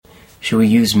Should we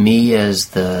use me as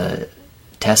the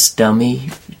test dummy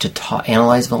to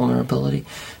analyze vulnerability?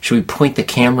 Should we point the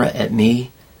camera at me?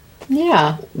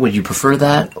 Yeah. Would you prefer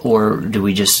that, or do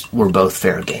we're both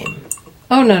fair game?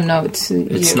 Oh, no, it's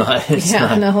not.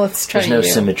 No, let's try. There's no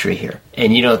symmetry here,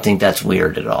 and you don't think that's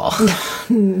weird at all?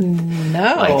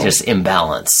 No, like just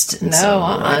imbalanced.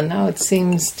 No, it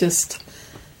seems just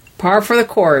par for the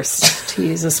course, to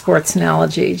use a sports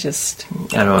analogy. Just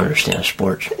I don't understand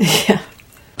sports. Yeah.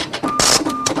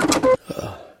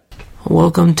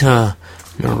 Welcome to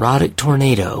Neurotic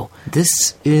Tornado.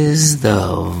 This is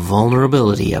the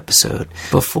vulnerability episode.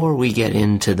 Before we get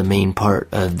into the main part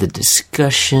of the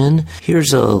discussion,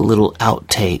 here's a little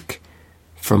outtake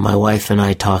from my wife and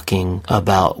I talking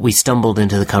about, we stumbled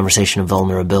into the conversation of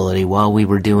vulnerability while we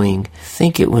were doing, I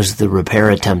think it was the repair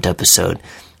attempt episode,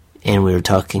 and we were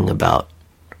talking about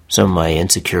some of my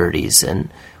insecurities, and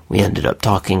we ended up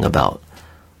talking about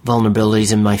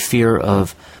vulnerabilities and my fear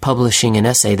of publishing an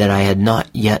essay that I had not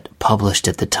yet published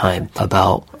at the time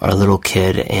about our little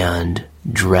kid and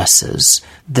dresses.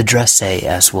 The dressé,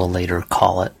 as we'll later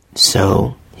call it.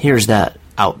 So here's that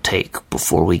outtake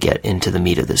before we get into the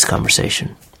meat of this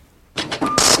conversation.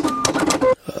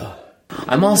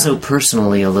 I'm also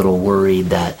personally a little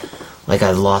worried that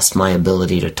I've lost my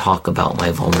ability to talk about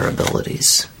my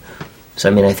vulnerabilities.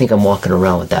 So I think I'm walking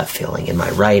around with that feeling in my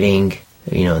writing,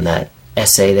 in that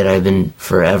essay that I've been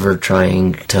forever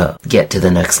trying to get to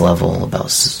the next level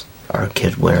about our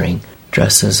kid wearing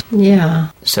dresses.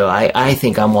 Yeah. So I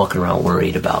think I'm walking around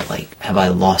worried about, have I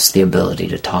lost the ability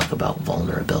to talk about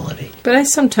vulnerability? But I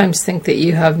sometimes think that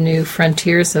you have new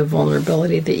frontiers of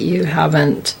vulnerability that you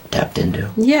haven't tapped into.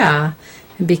 Yeah.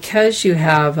 And because you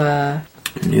have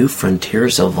new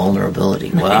frontiers of vulnerability.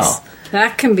 Nice. Wow.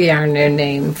 That can be our new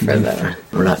name for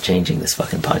We're not changing this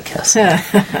fucking podcast.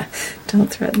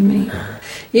 Don't threaten me.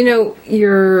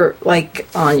 You're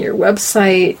on your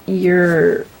website,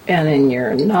 and in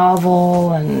your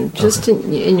novel, and just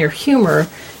in your humor,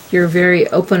 you're very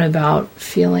open about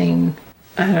feeling,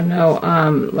 I don't know,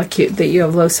 that you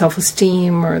have low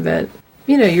self-esteem, or that,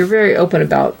 you're very open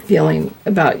about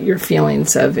your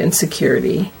feelings of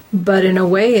insecurity. But in a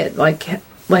way, it,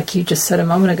 like you just said a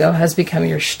moment ago, has become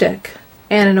your shtick.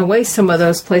 And in a way, some of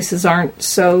those places aren't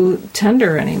so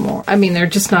tender anymore. They're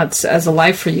just not as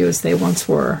alive for you as they once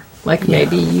were.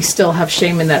 Maybe you still have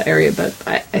shame in that area, but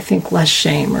I think less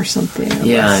shame or something.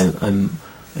 I'm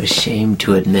ashamed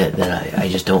to admit that I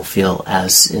just don't feel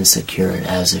as insecure and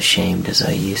as ashamed as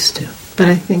I used to. But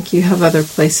I think you have other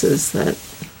places that...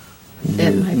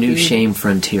 New shame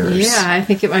frontiers. Yeah, I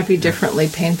think it might be differently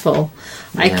painful.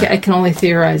 Yeah. I can only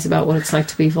theorize about what it's like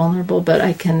to be vulnerable, but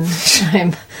I'm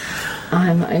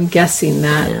guessing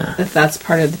that that's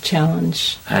part of the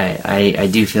challenge. I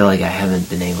do feel like I haven't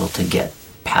been able to get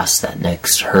past that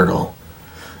next hurdle,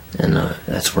 and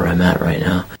that's where I'm at right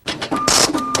now.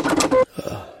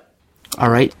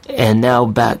 All right, and now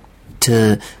back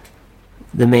to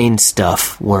the main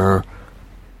stuff where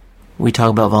we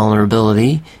talk about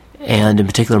vulnerability, and in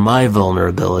particular my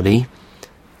vulnerability.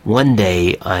 One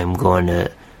day I'm going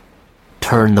to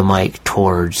turn the mic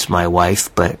towards my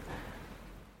wife, but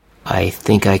I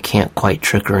think I can't quite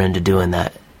trick her into doing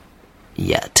that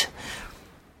yet.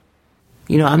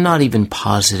 I'm not even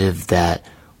positive that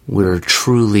we're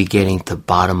truly getting to the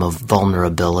bottom of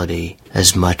vulnerability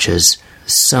as much as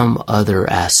some other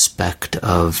aspect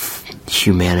of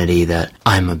humanity that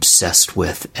I'm obsessed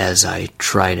with as I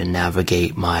try to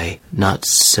navigate my not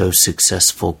so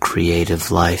successful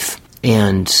creative life,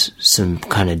 and some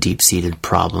kind of deep-seated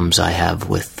problems I have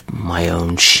with my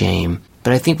own shame.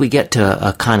 But I think we get to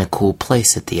a kind of cool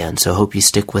place at the end, so I hope you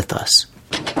stick with us.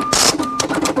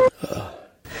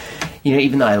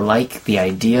 Even though I like the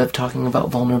idea of talking about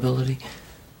vulnerability,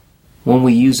 when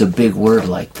we use a big word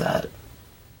like that...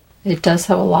 It does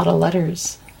have a lot of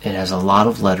letters. It has a lot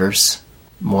of letters,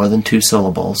 more than 2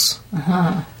 syllables.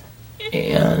 Uh-huh.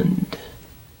 And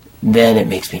then it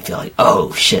makes me feel like,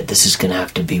 oh shit, this is going to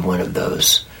have to be one of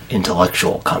those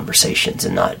intellectual conversations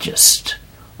and not just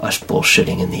us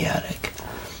bullshitting in the attic.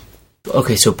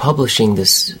 Okay, so publishing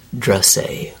this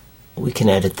dressé, we can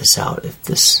edit this out if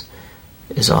this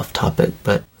is off topic,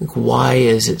 but why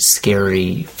is it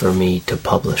scary for me to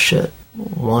publish it?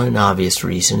 One obvious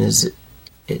reason is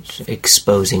it's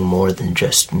exposing more than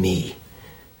just me.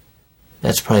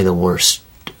 That's probably the worst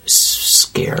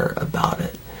scare about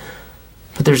it.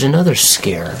 But there's another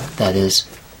scare, that is,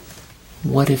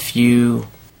 what if you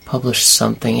publish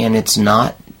something and it's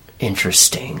not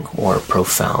interesting or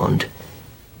profound,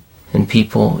 and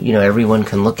people, everyone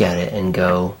can look at it and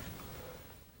go,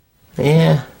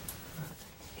 yeah,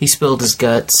 he spilled his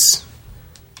guts,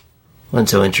 wasn't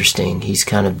so interesting. He's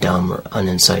kind of dumb or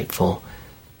uninsightful.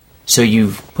 So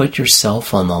you've put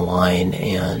yourself on the line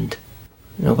and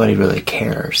nobody really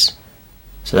cares.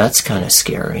 So that's kind of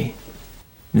scary.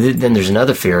 Then there's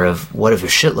another fear of, what if a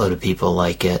shitload of people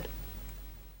like it,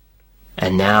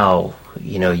 and now,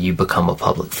 you become a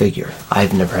public figure.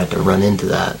 I've never had to run into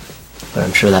that, but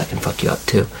I'm sure that can fuck you up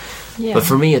too. Yeah. But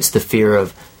for me, it's the fear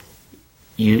of,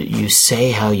 you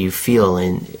say how you feel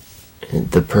and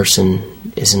the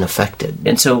person isn't affected.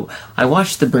 And so I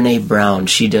watched the Brené Brown.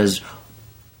 She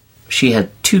had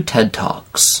 2 TED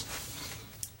Talks.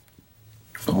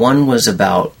 One was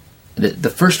about,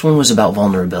 the first one was about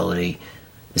vulnerability.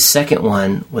 The second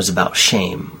one was about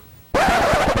shame.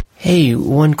 Hey,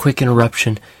 one quick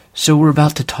interruption. So we're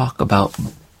about to talk about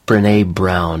Brené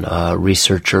Brown, a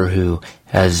researcher who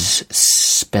has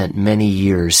spent many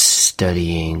years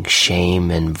studying shame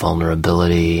and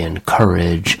vulnerability and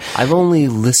courage. I've only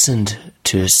listened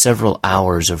to several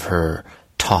hours of her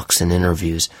talks and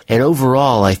interviews, and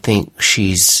overall I think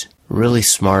she's really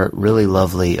smart, really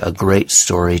lovely, a great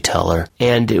storyteller,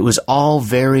 and it was all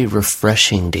very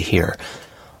refreshing to hear.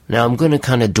 Now, I'm going to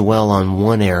kind of dwell on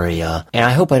one area, and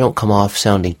I hope I don't come off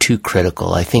sounding too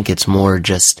critical. I think it's more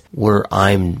just where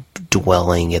I'm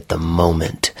dwelling at the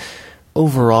moment.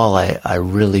 Overall, I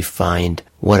really find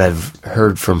what I've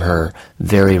heard from her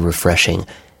very refreshing.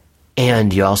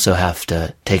 And you also have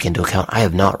to take into account, I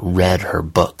have not read her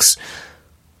books.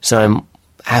 So I'm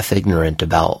half ignorant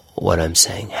about what I'm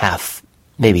saying. Half,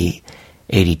 maybe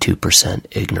 82%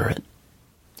 ignorant.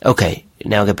 Okay,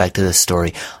 now get back to this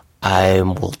story. I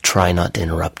will try not to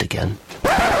interrupt again.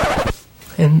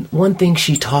 And one thing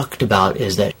she talked about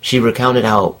is that she recounted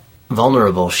how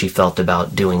vulnerable she felt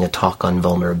about doing a talk on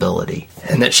vulnerability,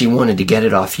 and that she wanted to get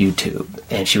it off YouTube,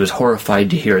 and she was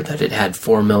horrified to hear that it had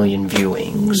 4 million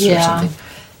viewings or something.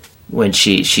 When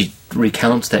she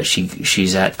recounts that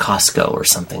she's at Costco or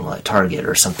something, like Target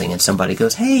or something, and somebody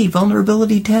goes, "Hey,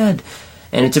 Vulnerability Ted,"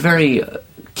 and it's a very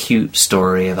cute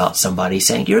story about somebody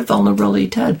saying, "You're Vulnerability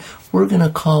Ted. We're going to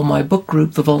call my book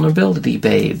group the Vulnerability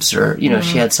Babes," or,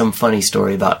 she had some funny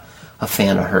story about a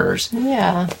fan of hers.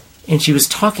 Yeah. And she was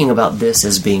talking about this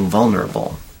as being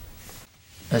vulnerable.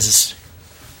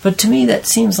 But to me, that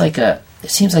seems like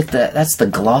that's the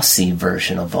glossy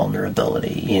version of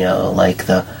vulnerability, like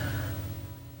the,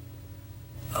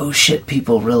 oh shit,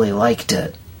 people really liked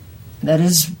it. That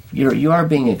is, you are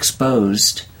being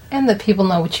exposed. And the people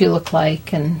know what you look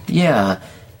like, and... Yeah.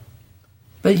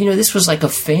 But, this was like a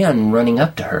fan running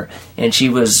up to her, and she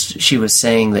was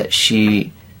saying that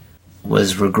she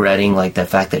was regretting, like, the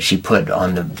fact that she put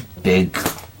on the big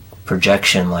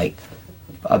projection, like,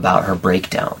 about her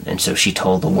breakdown, and so she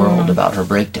told the world about her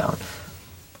breakdown.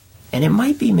 And it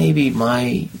might be maybe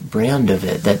my brand of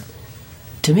it, that,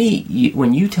 to me,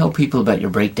 when you tell people about your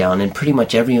breakdown, and pretty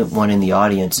much everyone in the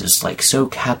audience is, like, so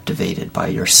captivated by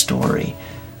your story,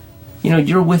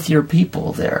 you're with your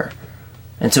people there.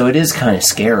 And so it is kind of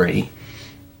scary.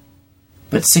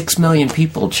 But 6 million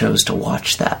people chose to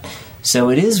watch that.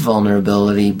 So it is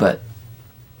vulnerability, but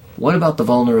what about the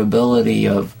vulnerability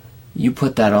of you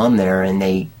put that on there and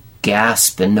they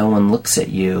gasp and no one looks at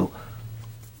you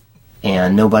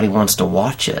and nobody wants to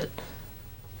watch it,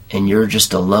 and you're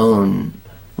just alone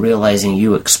realizing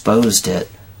you exposed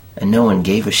it and no one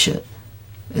gave a shit?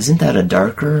 Isn't that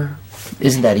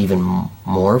isn't that even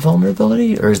more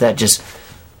vulnerability? Or is that just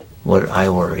what I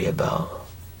worry about?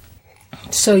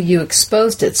 So you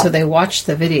exposed it, so they watched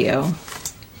the video,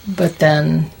 but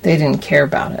then they didn't care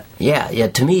about it. Yeah,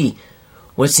 to me,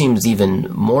 what seems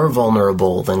even more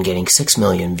vulnerable than getting 6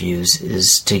 million views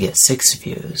is to get 6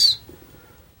 views.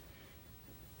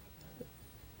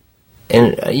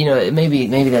 And,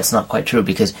 maybe that's not quite true,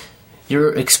 because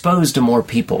you're exposed to more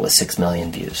people with 6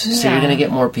 million views. Yeah. So you're going to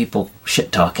get more people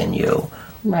shit-talking you.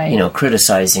 Right.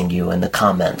 Criticizing you in the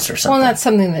comments or something. Well, that's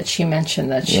something that she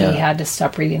mentioned, that she had to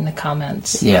stop reading the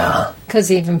comments. Yeah.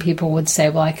 Because even people would say,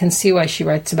 well, I can see why she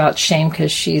writes about shame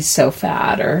because she's so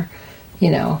fat, or,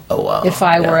 oh, wow. If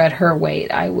I were at her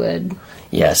weight, I would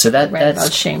so write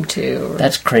about shame too.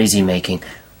 That's crazy making.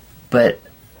 But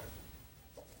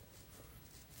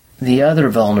the other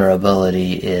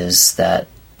vulnerability is that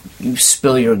you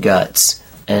spill your guts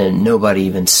and nobody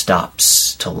even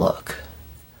stops to look.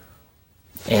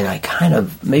 And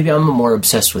maybe I'm more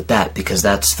obsessed with that, because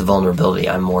that's the vulnerability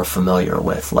I'm more familiar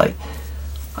with. Like,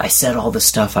 I said all the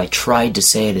stuff, I tried to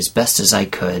say it as best as I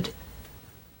could,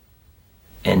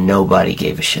 and nobody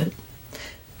gave a shit.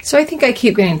 So I think I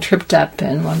keep getting tripped up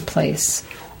in one place,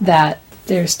 that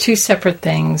there's 2 separate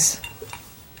things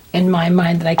in my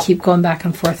mind that I keep going back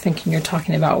and forth thinking you're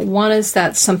talking about. One is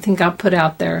that something got put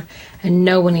out there and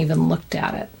no one even looked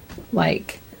at it.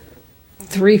 like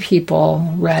 3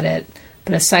 people read it,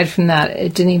 but aside from that,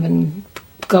 it didn't even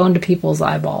go into people's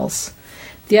eyeballs.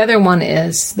 The other one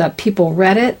is that people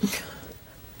read it,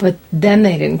 but then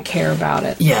they didn't care about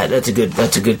it. Yeah, that's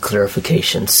a good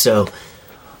clarification. So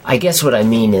I guess what I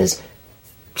mean is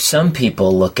some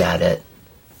people look at it,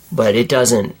 but it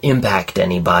doesn't impact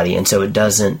anybody, and so it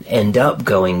doesn't end up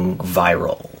going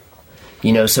viral.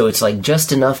 You know, so it's like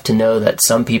just enough to know that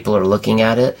some people are looking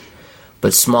at it,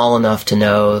 but small enough to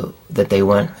know that they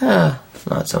went,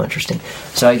 not so interesting.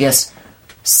 So I guess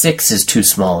 6 is too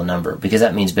small a number, because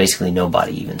that means basically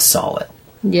nobody even saw it.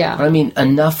 Yeah. But I mean,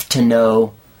 enough to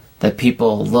know that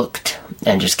people looked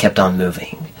and just kept on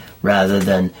moving, rather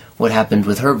than what happened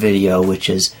with her video, which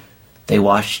is they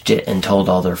watched it and told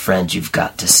all their friends, "You've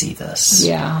got to see this."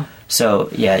 Yeah. So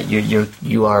yeah,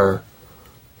 you are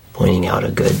pointing out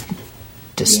a good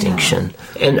distinction,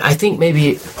 and I think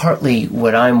maybe partly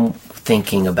what I'm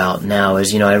thinking about now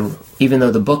is, even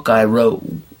though the book I wrote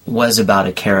was about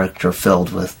a character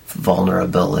filled with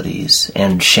vulnerabilities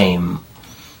and shame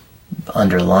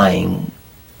underlying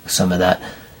some of that,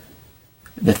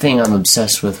 the thing I'm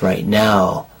obsessed with right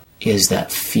now is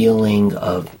that feeling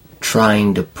of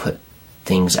trying to put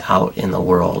things out in the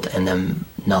world and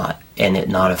it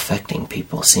not affecting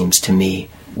people seems to me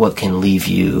what can leave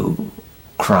you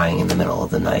crying in the middle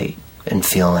of the night and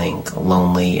feeling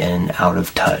lonely and out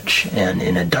of touch and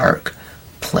in a dark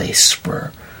place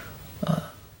where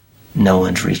no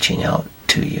one's reaching out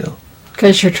to you.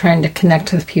 Because you're trying to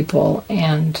connect with people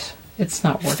and it's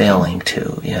not working. Failing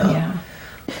to, Yeah.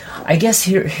 I guess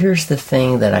here's the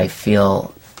thing that I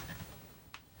feel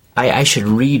I should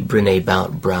read Brené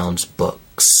Brown's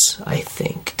books, I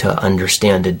think, to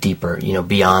understand a deeper,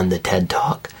 beyond the TED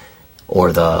Talk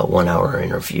or the 1-hour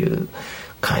interview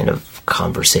kind of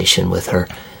conversation with her.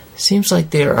 Seems like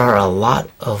there are a lot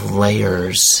of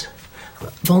layers.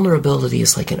 Vulnerability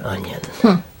is like an onion.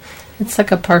 It's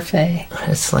like a parfait.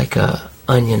 It's like a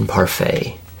onion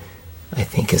parfait, I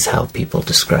think is how people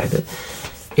describe it.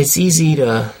 It's easy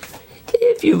to,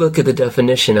 if you look at the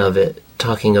definition of it,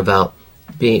 talking about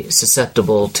being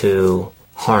susceptible to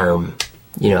harm,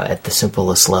 at the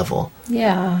simplest level.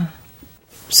 Yeah.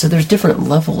 So there's different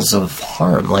levels of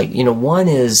harm. Like, one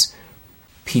is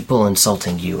people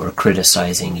insulting you or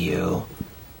criticizing you.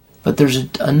 But there's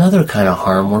another kind of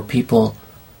harm where people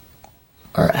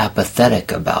are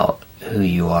apathetic about who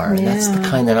you are. And that's the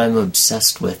kind that I'm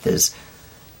obsessed with. Is,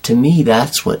 to me,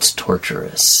 that's what's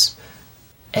torturous.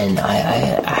 And I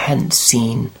hadn't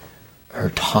seen her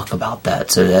talk about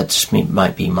that, so that just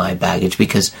might be my baggage.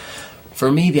 Because for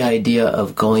me, the idea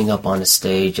of going up on a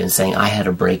stage and saying, I had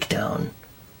a breakdown,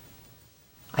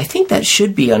 I think that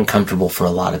should be uncomfortable for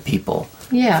a lot of people.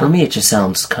 Yeah. For me, it just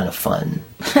sounds kind of fun.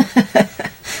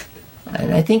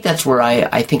 And I think that's where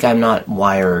I think I'm not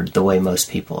wired the way most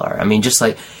people are. I mean, just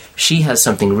like she has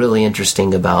something really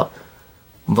interesting about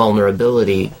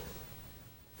vulnerability,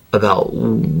 about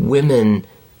women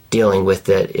dealing with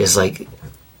it, is like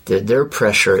their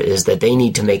pressure is that they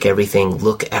need to make everything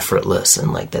look effortless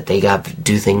and like that they got to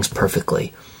do things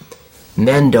perfectly.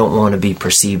 Men don't want to be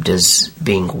perceived as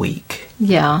being weak.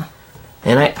 Yeah.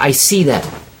 And I see that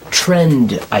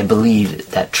trend. I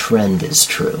believe that trend is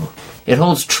true. It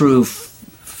holds true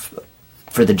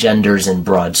for the genders in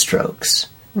broad strokes.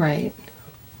 Right.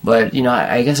 But,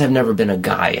 I guess I've never been a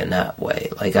guy in that way.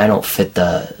 Like, I don't fit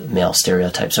the male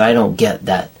stereotype, so I don't get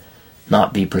that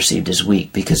not be perceived as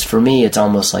weak. Because for me, it's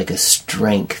almost like a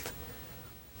strength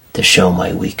to show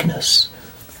my weakness.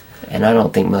 And I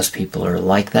don't think most people are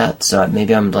like that, so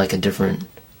maybe I'm like a different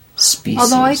species.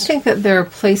 Although I think that there are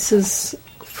places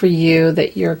for you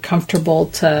that you're comfortable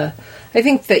to... I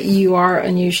think that you are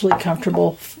unusually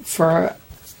comfortable for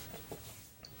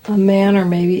a man, or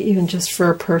maybe even just for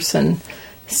a person,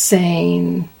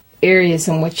 saying areas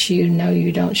in which you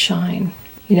don't shine.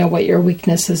 What your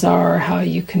weaknesses are, or how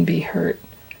you can be hurt.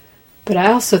 But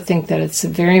I also think that it's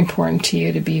very important to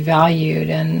you to be valued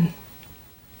and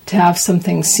to have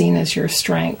something seen as your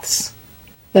strengths.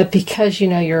 That because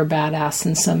you're a badass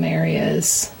in some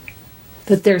areas,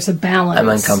 that there's a balance. I'm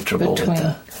uncomfortable with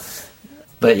that.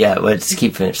 But yeah, let's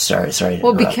keep finished. Sorry to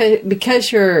well, interrupt.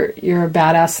 because you're a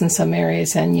badass in some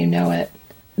areas and you know it,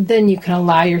 then you can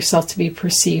allow yourself to be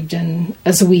perceived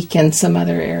as weak in some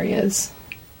other areas.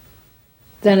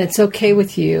 Then it's okay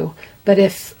with you. But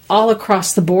if all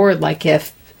across the board, like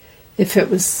if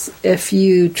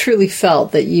you truly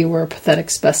felt that you were a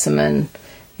pathetic specimen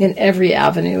in every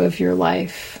avenue of your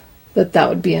life, that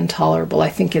would be intolerable. I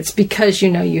think it's because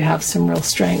you have some real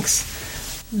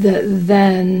strengths, that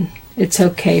then it's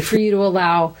okay for you to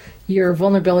allow your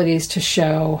vulnerabilities to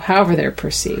show however they're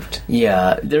perceived.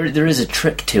 Yeah, there is a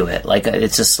trick to it. Like,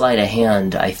 it's a sleight of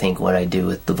hand, I think, what I do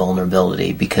with the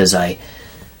vulnerability, because I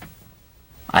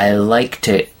like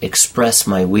to express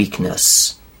my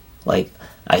weakness. Like,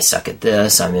 I suck at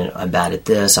this, I'm bad at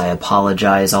this, I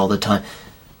apologize all the time.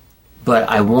 But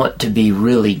I want to be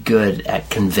really good at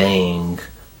conveying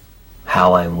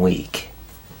how I'm weak.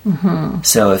 Mm-hmm.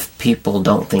 So if people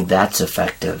don't think that's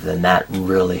effective, then that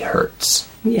really hurts.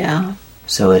 Yeah.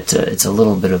 So it's a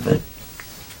little bit of a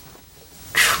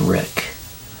trick.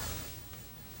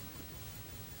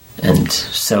 And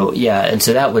so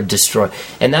that would destroy.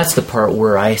 And that's the part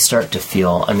where I start to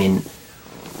feel,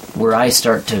 where I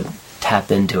start to tap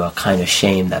into a kind of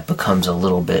shame that becomes a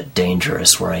little bit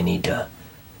dangerous, where I need to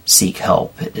seek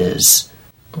help, is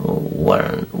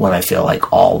when I feel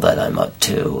like all that I'm up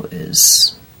to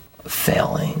is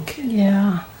failing.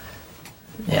 Yeah.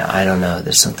 Yeah, I don't know.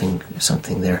 There's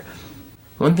something there.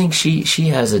 One thing she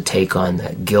has a take on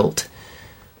that guilt.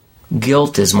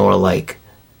 Guilt is more like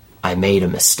I made a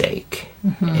mistake,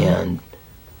 and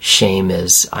shame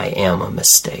is I am a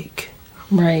mistake.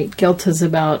 Right. Guilt is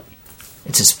about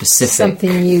it's a specific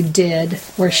something you did,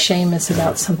 where shame is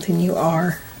about something you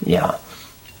are. Yeah.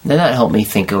 Then that helped me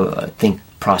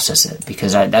process it,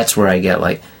 because that's where I get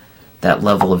like that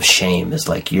level of shame is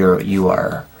like you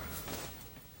are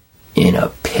in a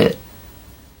pit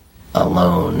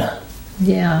alone.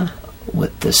 Yeah.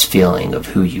 With this feeling of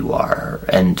who you are,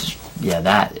 and yeah,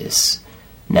 that is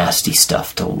nasty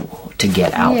stuff to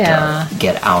get out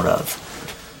of.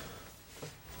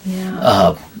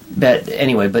 Yeah. But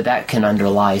anyway, that can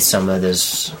underlie some of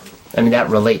this. That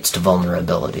relates to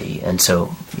vulnerability, and so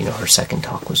her second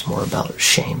talk was more about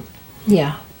shame.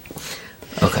 Yeah.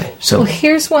 Okay, so well,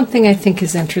 here's one thing I think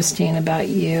is interesting about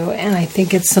you, and I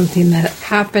think it's something that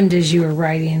happened as you were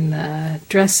writing the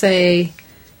Dressé.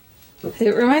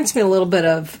 It reminds me a little bit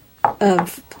of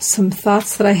some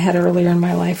thoughts that I had earlier in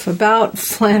my life about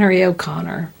Flannery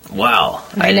O'Connor. Wow,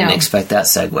 I didn't expect that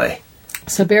segue.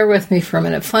 So bear with me for a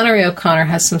minute. Flannery O'Connor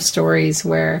has some stories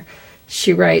where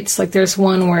she writes, like there's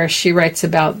one where she writes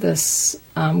about this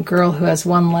girl who has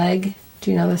one leg.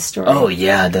 Do you know this story? Oh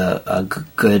yeah,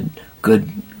 the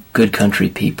good country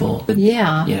people.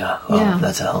 Yeah. Yeah. Oh, yeah.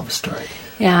 That's a hell of a story.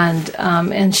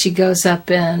 And she goes up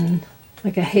in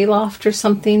like a hayloft or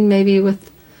something, maybe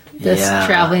with this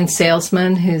traveling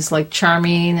salesman who's like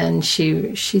charming, and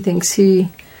she thinks he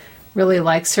really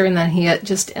likes her, and then he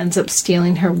just ends up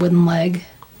stealing her wooden leg,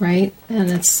 right? And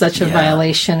it's such a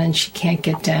violation, and she can't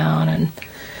get down. And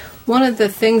one of the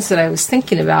things that I was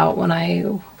thinking about when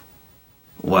I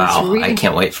I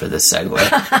can't wait for this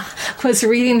segue. was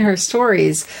reading her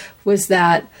stories was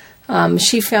that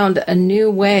she found a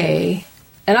new way,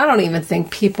 and I don't even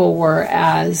think people were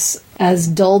as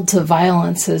dulled to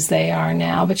violence as they are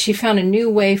now, but she found a new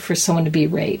way for someone to be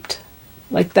raped.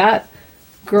 Like that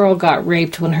girl got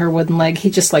raped when her wooden leg, he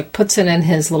just like puts it in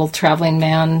his little traveling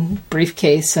man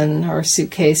briefcase or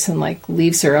suitcase and like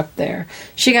leaves her up there.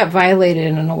 She got violated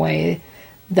in a way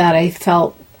that I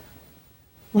felt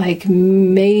like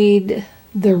made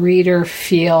the reader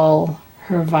feel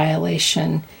her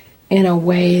violation in a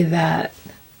way that,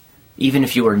 even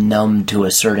if you were numb to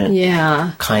a certain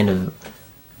kind of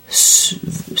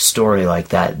story like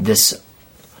that, this,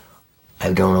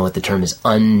 I don't know what the term is,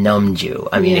 unnumbed you.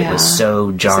 It was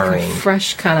so jarring. It's like a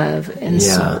fresh kind of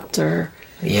insult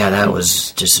that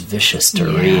was just vicious to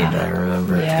read. I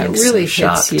remember it being really so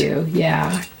shocked. hits you.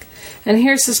 Yeah. And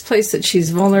here's this place that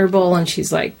she's vulnerable, and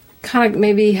she's like, kind of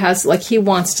maybe has, like, he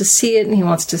wants to see it, and he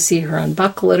wants to see her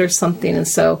unbuckle it or something. And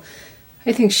so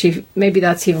I think maybe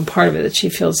that's even part of it, that she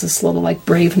feels this little like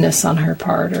braveness on her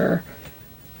part,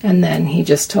 and then he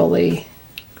just totally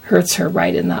hurts her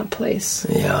right in that place.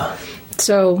 Yeah.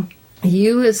 So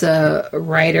you as a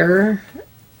writer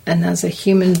and as a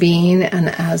human being and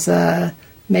as a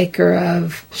maker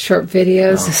of short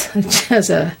videos, as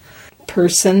a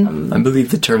person. I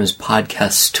believe the term is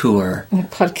podcast tour.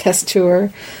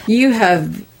 You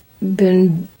have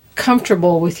been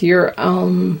comfortable with your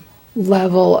own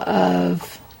level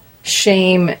of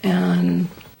shame and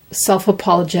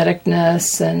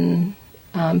self-apologeticness and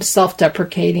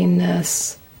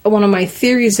self-deprecatingness. One of my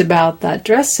theories about that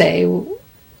Dressé,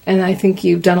 and I think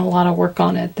you've done a lot of work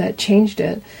on it that changed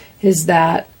it, is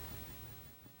that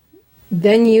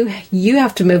then you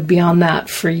have to move beyond that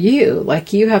for you.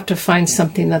 Like, you have to find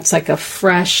something that's like a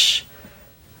fresh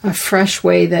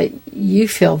way that you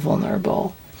feel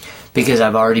vulnerable. Because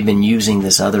I've already been using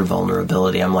this other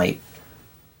vulnerability. I'm like,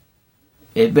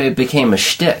 it became a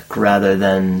shtick rather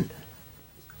than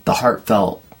the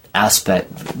heartfelt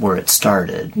aspect where it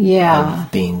started. Yeah.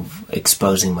 Of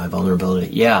exposing my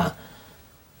vulnerability. Yeah.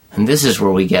 And this is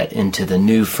where we get into the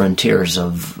new frontiers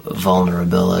of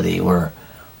vulnerability, where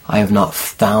I have not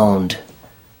found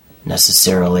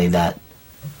necessarily that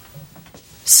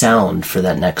sound for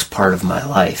that next part of my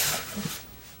life.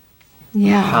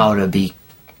 Yeah. How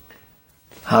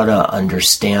to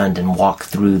understand and walk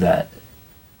through that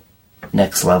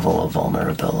next level of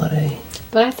vulnerability.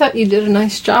 But I thought you did a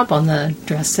nice job on the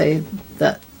dressage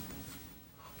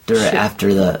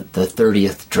after the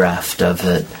 30th draft of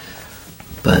it.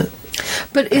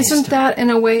 But isn't that, in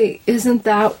a way, isn't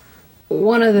that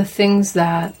one of the things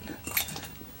that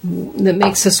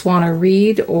makes us want to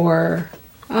read? Or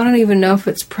I don't even know if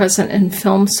it's present in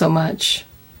film so much,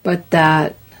 but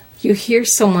that you hear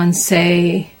someone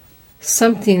say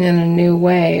something in a new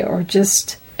way, or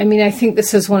just, I mean, I think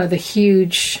this is one of the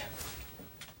huge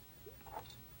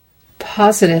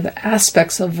positive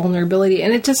aspects of vulnerability,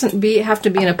 and it doesn't have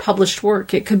to be in a published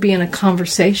work. It could be in a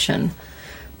conversation.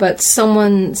 But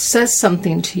someone says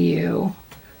something to you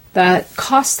that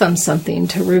costs them something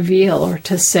to reveal or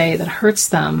to say, that hurts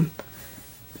them.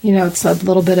 You know, it's a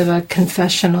little bit of a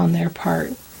confession on their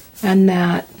part. And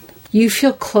that you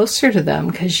feel closer to them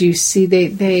because you see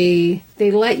they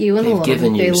let you in a little bit.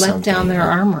 They let down their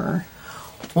armor.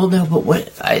 Well, no, but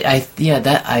what I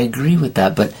agree with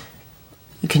that. But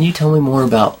can you tell me more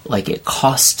about, like, it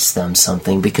costs them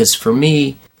something? Because for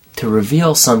me, to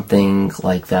reveal something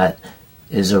like that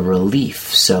is a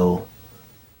relief. So,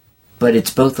 but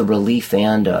it's both a relief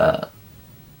and a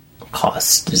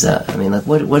cost. Is that, I mean, like,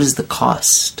 what is the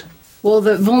cost? Well,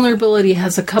 the vulnerability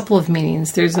has a couple of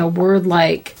meanings. There's a word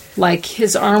like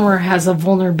his armor has a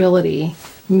vulnerability,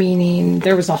 meaning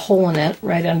there was a hole in it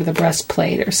right under the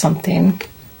breastplate or something,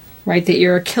 right? That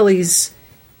your Achilles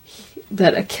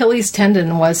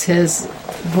tendon was his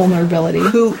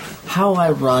vulnerability. How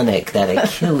ironic that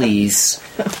Achilles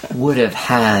would have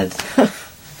had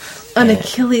an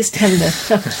Achilles tendon.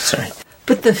 Sorry.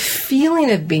 But the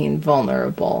feeling of being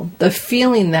vulnerable, the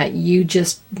feeling that you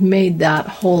just made that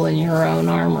hole in your own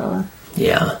armor.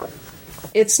 Yeah.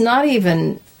 It's not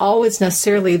even always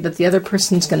necessarily that the other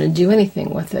person's going to do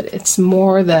anything with it. It's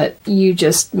more that you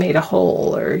just made a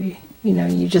hole, or, you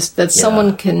know,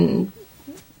 someone can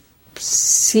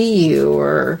see you,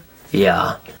 or...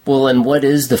 Yeah. Well, and what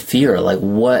is the fear? Like,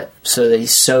 what? So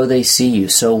they see you.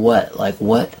 So what? Like,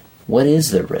 what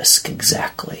is the risk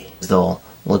exactly? They'll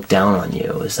look down on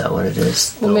you. Is that what it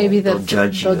is? Well, maybe they'll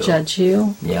judge you. They'll judge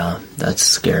you. Yeah, that's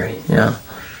scary. Yeah.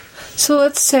 So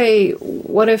let's say,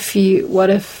 what if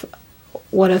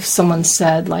someone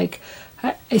said, like,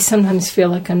 I sometimes feel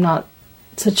like I'm not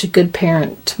such a good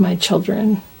parent to my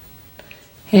children,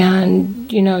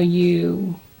 and you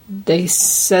know, they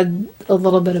said a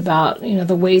little bit about, you know,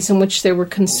 the ways in which they were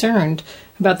concerned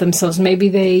about themselves. Maybe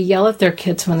they yell at their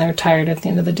kids when they're tired at the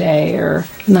end of the day, or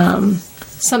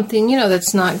something, you know,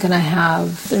 that's not going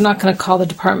to they're not going to call the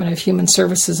Department of Human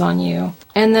Services on you.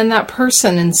 And then that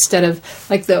person, instead of,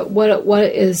 like, what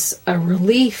is a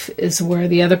relief is where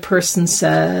the other person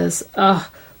says, oh,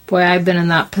 boy, I've been in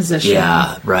that position.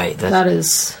 Yeah, right. That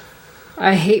is...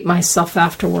 I hate myself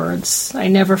afterwards. I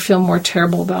never feel more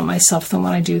terrible about myself than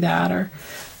when I do that.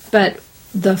 But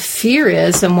the fear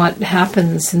is, and what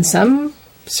happens in some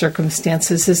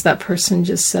circumstances, is that person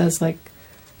just says, like,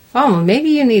 oh, maybe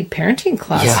you need parenting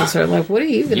classes, or like, what are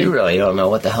you going to do? You really don't know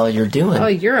what the hell you're doing. Oh,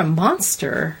 you're a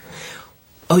monster.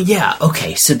 Oh, yeah,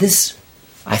 okay. So this,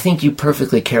 I think you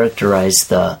perfectly characterized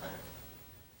the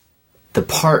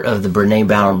part of the Brené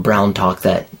Brown talk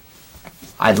that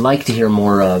I'd like to hear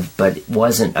more of, but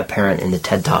wasn't apparent in the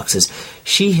TED Talks. Is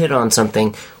she hit on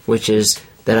something which is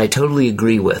that I totally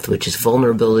agree with, which is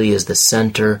vulnerability is the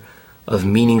center of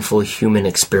meaningful human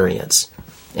experience,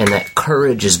 and that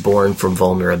courage is born from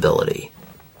vulnerability.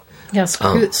 Yeah,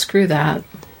 screw that.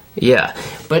 Yeah,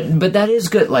 but that is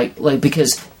good, like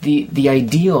because the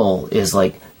ideal is,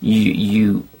 like,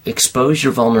 you expose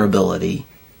your vulnerability,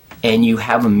 and you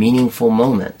have a meaningful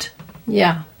moment.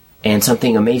 Yeah. And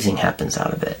something amazing happens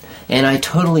out of it. And I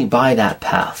totally buy that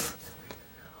path.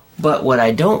 But what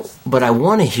I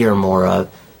want to hear more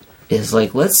of is,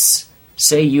 like, let's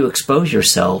say you expose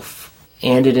yourself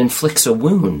and it inflicts a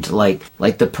wound. Like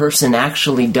the person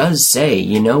actually does say,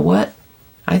 you know what?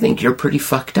 I think you're pretty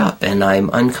fucked up and I'm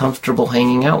uncomfortable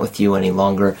hanging out with you any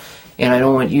longer and I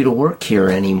don't want you to work here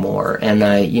anymore. And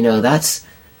that's...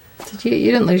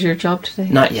 You didn't lose your job today?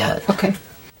 Not yet. Okay.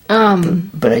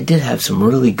 But I did have some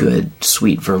really good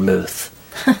sweet vermouth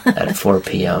at 4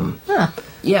 p.m. Huh.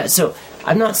 Yeah, so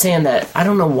I'm not saying that. I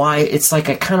don't know why. It's like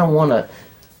I kind of want to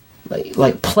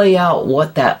like play out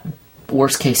what that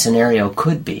worst case scenario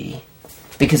could be,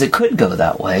 because it could go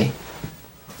that way.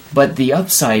 But the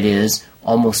upside is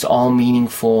almost all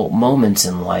meaningful moments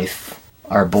in life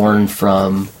are born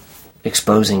from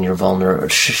exposing your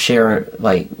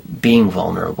being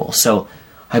vulnerable. So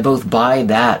I both buy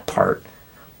that part,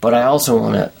 but I also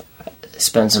want to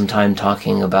spend some time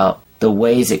talking about the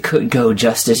ways it could go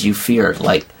just as you feared.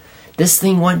 Like, this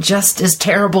thing went just as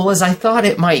terrible as I thought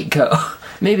it might go.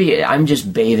 Maybe I'm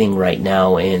just bathing right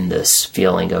now in this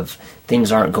feeling of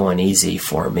things aren't going easy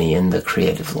for me in the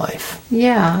creative life.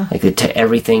 Yeah. Like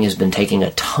everything has been taking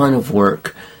a ton of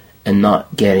work and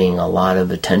not getting a lot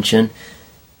of attention.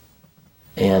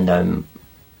 And I'm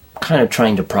kind of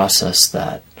trying to process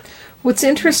that. What's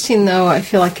interesting, though, I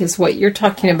feel like, is what you're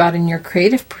talking about in your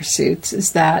creative pursuits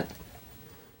is that,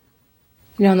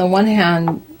 on the one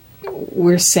hand,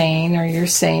 you're saying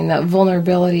that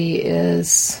vulnerability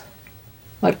is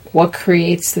like what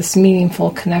creates this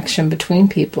meaningful connection between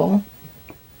people,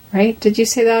 right? Did you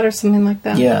say that or something like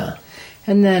that? Yeah.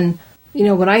 And then,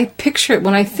 when I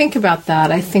think about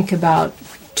that, I think about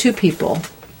two people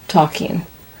talking.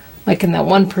 Like, and that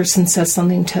one person says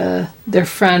something to their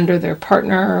friend or their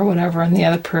partner or whatever, and the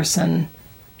other person,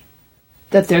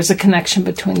 that there's a connection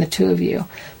between the two of you.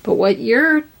 But what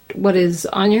is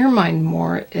on your mind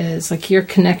more is like your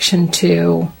connection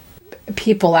to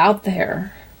people out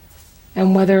there,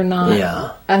 and whether or not,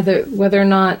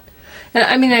 and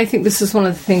I mean, I think this is one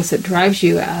of the things that drives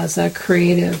you as a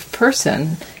creative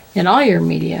person in all your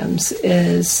mediums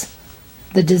is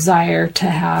the desire to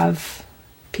have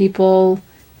people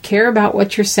care about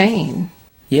what you're saying.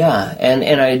 Yeah,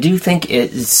 and I do think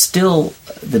it's still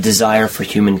the desire for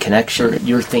human connection.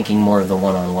 You're thinking more of the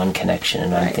one-on-one connection,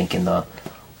 and I'm thinking the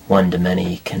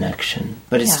one-to-many connection.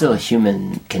 But it's still a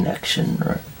human connection,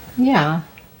 right? Yeah.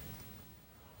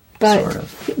 But, sort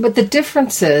of. But the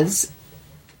difference is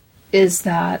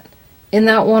that in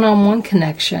that one-on-one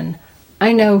connection,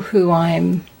 I know who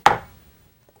I'm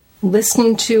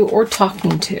listening to or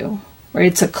talking to, right?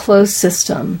 It's a closed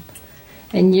system.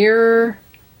 And you're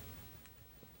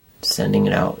sending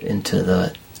it out into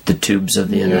the tubes of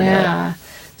the internet. Yeah.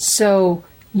 So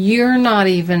it's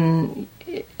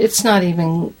not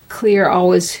even clear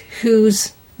always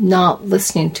who's not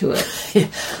listening to it.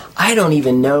 I don't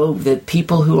even know that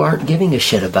people who aren't giving a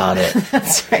shit about it.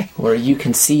 That's right. Where you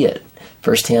can see it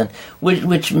firsthand,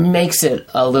 which makes it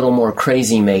a little more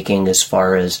crazy making as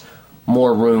far as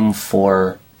more room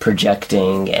for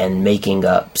projecting and making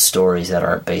up stories that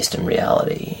aren't based in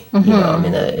reality.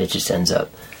 Mm-hmm. It just ends up...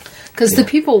 Because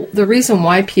the reason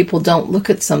why people don't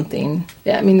look at something,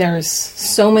 there's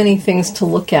so many things to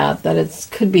look at that it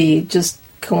could be just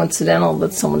coincidental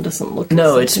that someone doesn't look at something.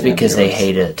 No, it's because they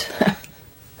hate it.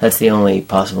 That's the only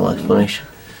possible explanation.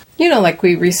 Like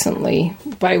we recently,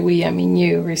 by we, I mean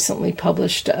you, recently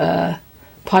published a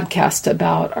podcast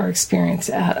about our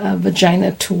experience at a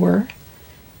vagina tour.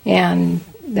 And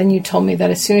then you told me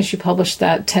that as soon as you published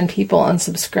that, 10 people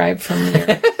unsubscribed from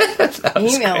your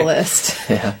email list.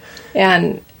 Yeah.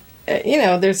 And,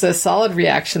 there's a solid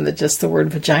reaction that just the word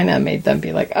vagina made them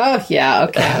be like, oh, yeah,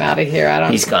 okay, I'm out of here.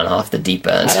 He's gone off the deep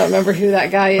end. I don't remember who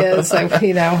that guy is.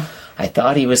 I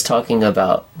thought he was talking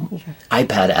about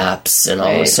iPad apps, and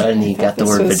all of a sudden he got the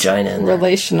word vagina in there.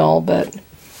 Relational, but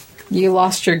you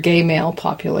lost your gay male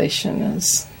population.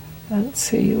 That's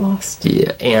who you lost.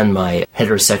 Yeah, and my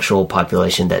heterosexual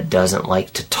population that doesn't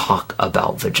like to talk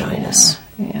about vaginas.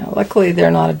 Yeah, luckily they're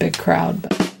not a big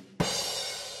crowd.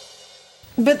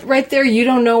 But right there, you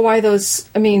don't know why those...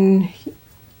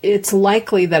 it's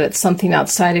likely that it's something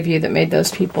outside of you that made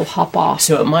those people hop off.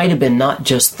 So it might have been not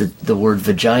just the word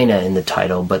vagina in the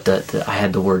title, but I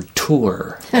had the word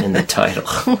tour in the title.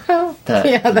 Well,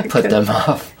 that put them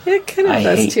off. It could have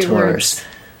those hate two tours. words.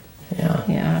 Yeah.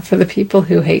 Yeah, for the people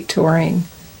who hate touring.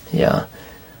 Yeah.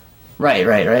 Right.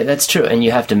 That's true. And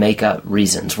you have to make up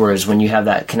reasons. Whereas when you have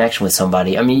that connection with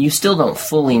somebody, you still don't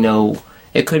fully know.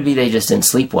 It could be they just didn't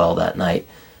sleep well that night.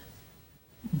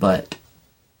 But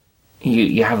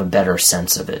you have a better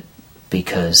sense of it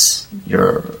because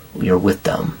you're with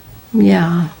them.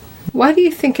 Yeah. Why do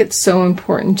you think it's so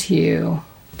important to you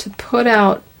to put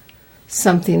out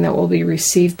something that will be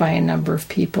received by a number of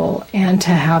people and to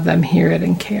have them hear it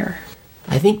and care?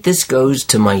 I think this goes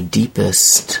to my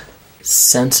deepest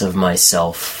sense of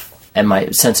myself and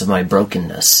my sense of my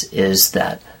brokenness is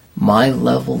that my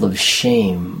level of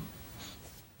shame,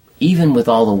 even with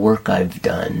all the work I've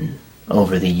done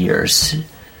over the years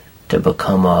to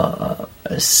become a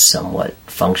somewhat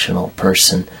functional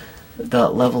person, the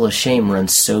level of shame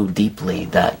runs so deeply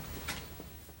that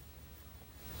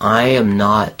I am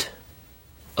not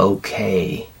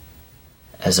okay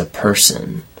as a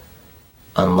person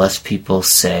unless people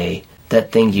say,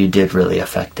 that thing you did really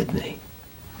affected me.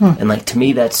 And like, to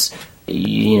me, that's,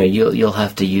 you know, you'll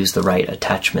have to use the right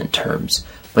attachment terms.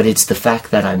 But it's the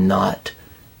fact that I'm not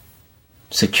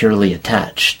securely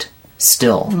attached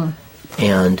still.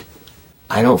 And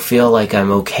I don't feel like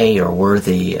I'm okay or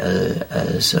worthy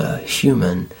as a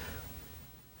human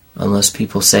unless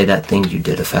people say that thing you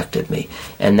did affected me.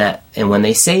 And when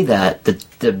they say that, the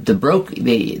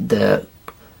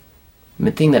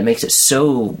thing that makes it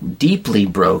so deeply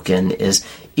broken is,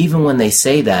 even when they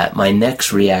say that, my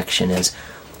next reaction is,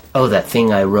 oh, that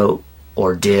thing I wrote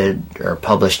or did or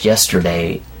published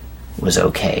yesterday was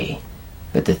okay,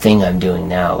 but the thing I'm doing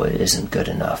now isn't good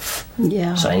enough.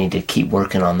 Yeah. So I need to keep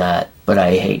working on that, but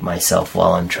I hate myself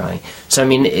while I'm trying. So, I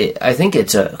mean, I think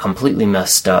it's a completely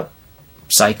messed up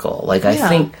cycle. Like, I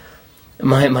think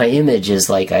my image is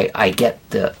like I get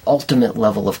the ultimate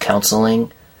level of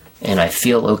counseling, and I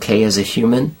feel okay as a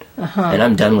human, and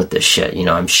I'm done with this shit. You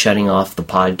know, I'm shutting off the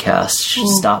podcast,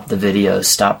 stop the videos,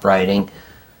 stop writing,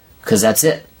 because that's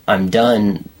it. I'm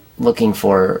done looking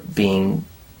for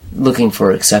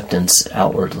acceptance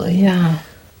outwardly. Yeah.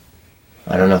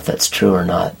 I don't know if that's true or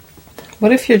not.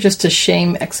 What if you're just a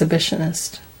shame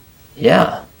exhibitionist?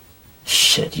 Yeah.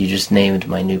 Shit, you just named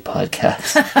my new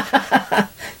podcast.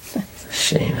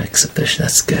 Shame exhibition,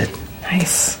 that's good.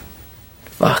 Nice.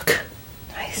 Fuck.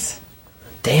 Nice.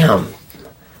 Damn.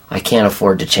 I can't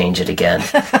afford to change it again.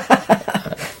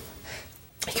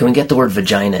 Can we get the word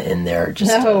vagina in there?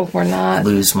 No, we're not.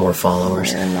 Lose more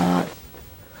followers. We're not.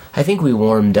 I think we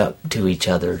warmed up to each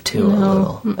other, too, a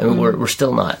little. Mm-mm. I mean, we're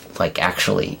still not, like,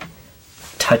 actually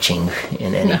touching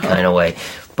in any kind of way.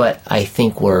 But I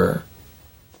think we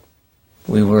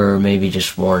were maybe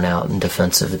just worn out and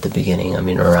defensive at the beginning. I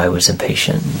mean, or I was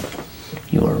impatient.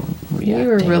 You were reacting. You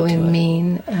were really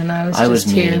mean, and I was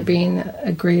here being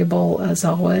agreeable as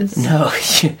always. No,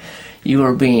 you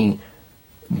were being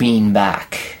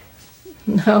back.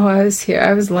 No, I was here.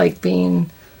 I was like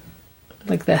being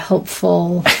like the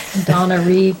helpful Donna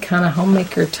Reed kind of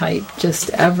homemaker type, just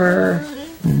ever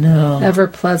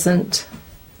pleasant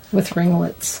with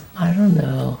ringlets. I don't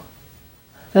know.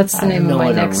 That's the name of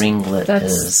my next. A ringlet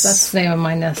is. That's the name of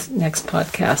my next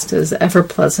podcast. Is Ever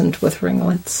Pleasant with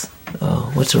Ringlets.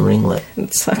 Oh, what's a ringlet?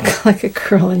 It's like a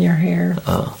curl in your hair.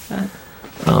 Oh.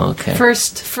 Okay.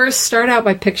 First, start out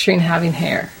by picturing having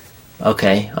hair.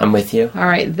 Okay, I'm with you. All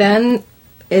right, then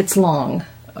it's long.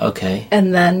 Okay.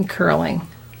 And then curling.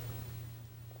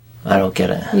 I don't get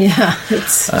it. Yeah,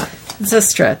 it's a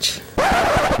stretch.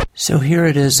 So here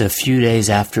it is, a few days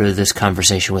after this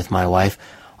conversation with my wife.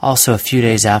 Also, a few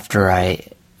days after I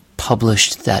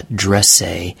published that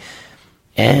dressay,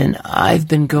 and I've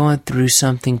been going through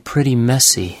something pretty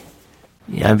messy.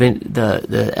 Yeah,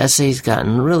 the essay's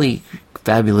gotten really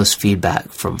fabulous feedback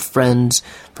from friends,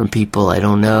 from people I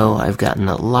don't know. I've gotten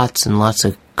lots and lots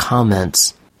of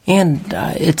comments, and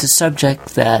it's a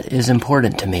subject that is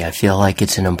important to me. I feel like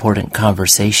it's an important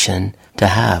conversation to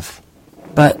have.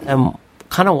 But I'm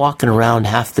kind of walking around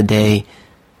half the day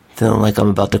feeling like I'm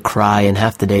about to cry, and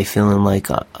half the day feeling like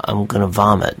I'm going to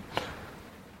vomit.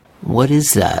 What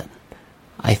is that?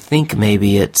 I think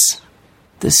maybe it's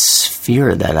this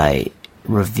fear that I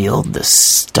revealed this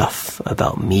stuff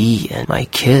about me and my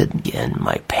kid and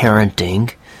my parenting.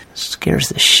 It scares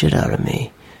the shit out of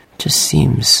me. It just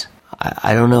seems...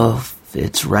 I don't know if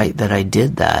it's right that I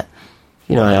did that.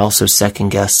 You know, I also second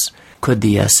guess, could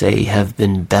the essay have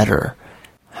been better?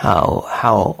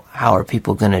 How are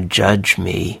people going to judge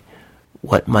me?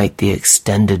 What might the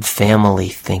extended family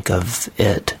think of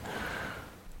it?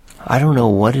 I don't know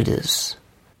what it is.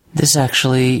 This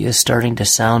actually is starting to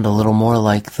sound a little more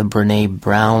like the Brené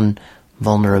Brown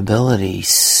vulnerability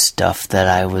stuff that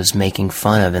I was making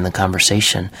fun of in the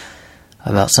conversation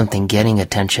about something getting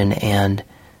attention and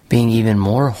being even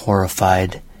more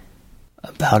horrified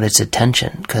about its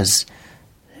attention, because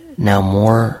now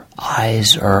more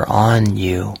eyes are on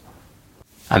you.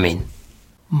 I mean,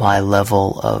 my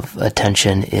level of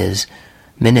attention is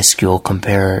minuscule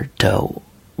compared to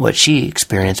what she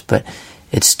experienced, but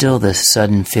it's still this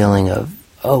sudden feeling of,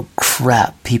 oh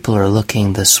crap, people are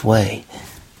looking this way.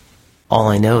 All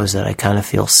I know is that I kind of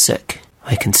feel sick.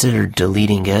 I considered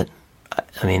deleting it.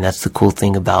 I mean, that's the cool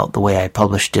thing about the way I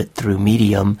published it through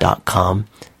Medium.com,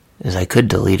 is I could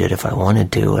delete it if I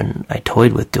wanted to, and I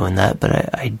toyed with doing that,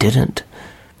 but I didn't.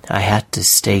 I had to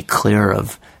stay clear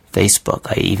of Facebook.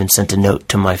 I even sent a note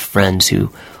to my friends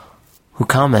who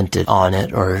commented on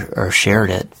it or shared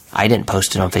it. I didn't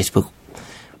post it on Facebook,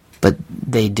 but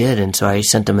they did, and so I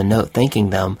sent them a note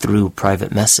thanking them through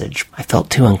private message. I felt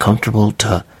too uncomfortable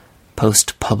to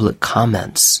post public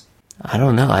comments. I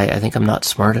don't know. I think I'm not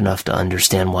smart enough to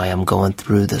understand why I'm going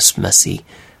through this messy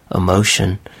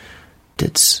emotion.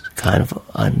 It's kind of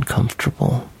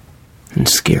uncomfortable and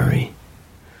scary.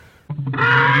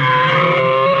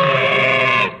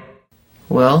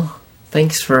 Well,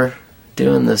 thanks for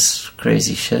doing this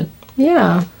crazy shit.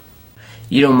 Yeah.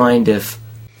 You don't mind if,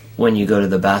 when you go to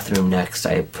the bathroom next,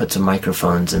 I put some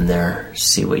microphones in there,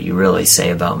 see what you really say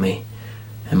about me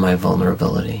and my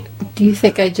vulnerability? Do you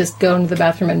think I just go into the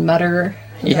bathroom and mutter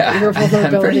about your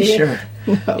vulnerability? I'm pretty sure.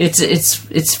 No.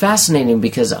 It's fascinating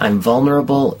because I'm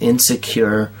vulnerable,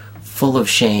 insecure, full of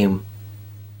shame,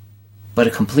 but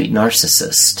a complete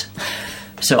narcissist.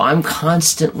 So I'm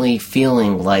constantly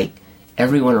feeling like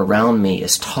everyone around me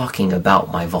is talking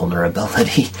about my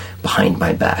vulnerability behind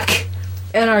my back.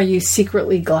 And are you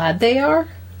secretly glad they are?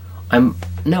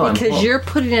 Because you're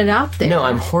putting it out there. No,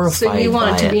 I'm horrified. So you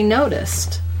want by it to be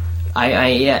noticed.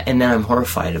 Yeah, and then I'm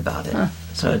horrified about it. Huh.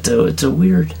 So it's a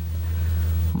weird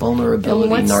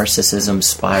vulnerability, narcissism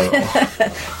spiral.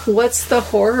 What's the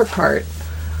horror part?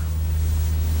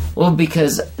 Well,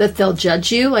 because that they'll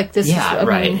judge you, like this. Yeah,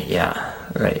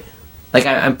 right. Like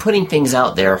I'm putting things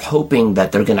out there, hoping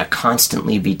that they're going to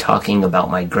constantly be talking about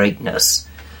my greatness,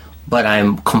 but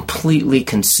I'm completely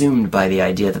consumed by the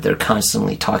idea that they're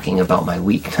constantly talking about my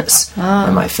weakness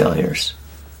and my failures.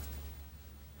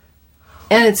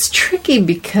 And it's tricky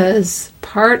because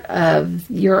part of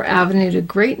your avenue to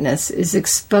greatness is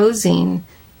exposing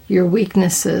your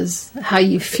weaknesses, how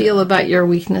you feel about your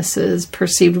weaknesses,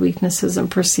 perceived weaknesses, and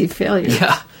perceived failures.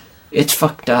 Yeah, it's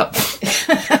fucked up.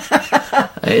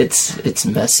 It's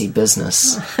messy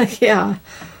business. Yeah.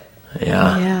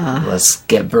 Let's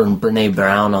get Brene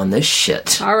Brown on this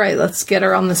shit. All right, let's get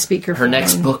her on the speaker. Her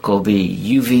next book will be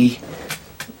UV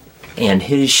and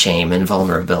his shame and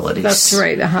vulnerabilities. That's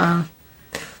right.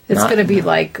 It's going to be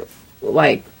like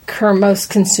her most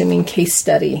consuming case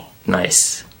study.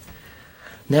 Nice.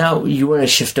 Now, you want to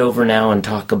shift over now and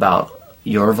talk about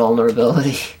your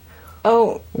vulnerability?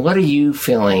 Oh. What are you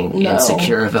feeling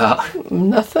insecure about?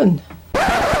 Nothing.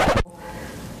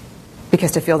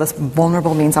 Because to feel this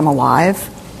vulnerable means I'm alive.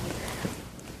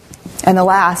 And the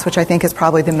last, which I think is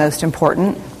probably the most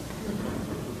important,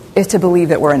 is to believe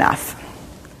that we're enough.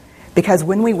 Because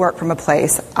when we work from a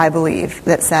place, I believe,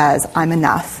 that says, I'm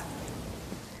enough,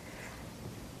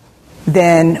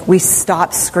 then we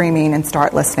stop screaming and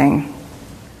start listening.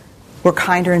 We're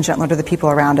kinder and gentler to the people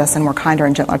around us, and we're kinder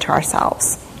and gentler to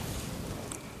ourselves.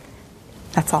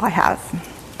 That's all I have.